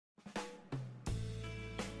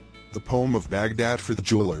The poem of Baghdad for the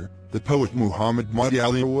jeweler. The poet Muhammad Mahdi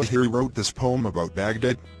Al-Jawahery wrote this poem about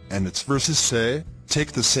Baghdad, and its verses say,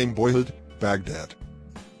 "Take the same boyhood, Baghdad.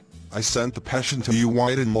 I sent the passion to you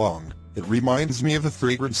wide and long, it reminds me of a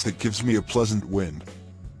fragrance that gives me a pleasant wind."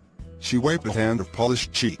 She wiped a hand of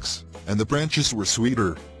polished cheeks, and the branches were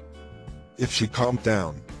sweeter. If she calmed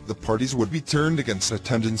down, the parties would be turned against a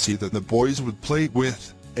tendency that the boys would play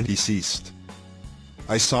with, and he ceased.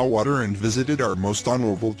 I saw water and visited our most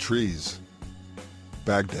honorable trees.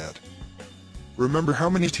 Baghdad. Remember how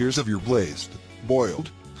many tears of your blazed, boiled,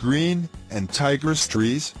 green, and tigress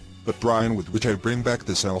trees, but brine with which I bring back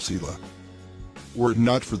this Al-Sila. Were it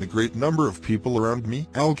not for the great number of people around me,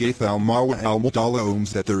 Al-Gaith Al-Mawa Al-Mudalla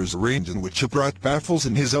owns that there is a range in which Abrat baffles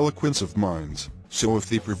in his eloquence of minds, so if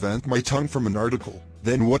they prevent my tongue from an article,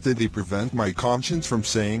 then what did they prevent my conscience from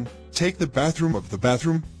saying, "Take the bathroom of the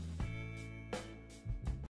bathroom"?